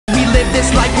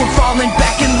it's like we're falling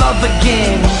back in love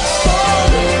again.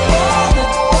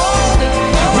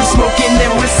 We're smoking,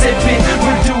 then we're sipping,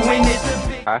 we're doing it the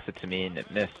big. Passed it to me and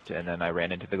it missed, and then I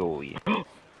ran into the goalie.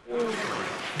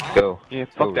 Go. Yeah,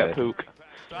 fuck that Red. pook.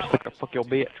 Just like the fuck your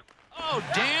bitch. Oh,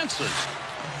 dances.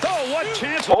 Oh, what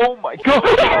chance? Oh my god!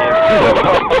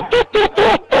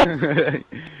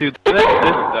 Dude, that's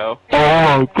this though.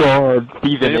 Oh god,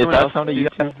 Steven, Anyone if else that's on a see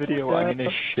that YouTube video, I'm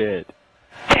gonna shit.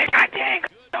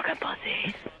 Fucking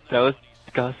pussies. That was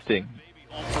disgusting.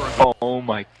 Oh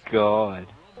my god.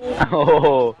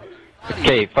 Oh.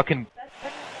 Okay, fucking.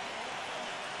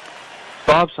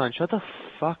 Bobson, shut the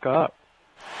fuck up.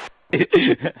 You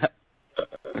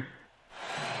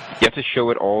have to show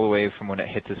it all the way from when it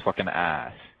hits his fucking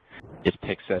ass. Just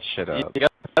picks that shit up. You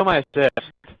got my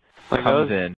assist. Like Comes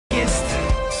those, in.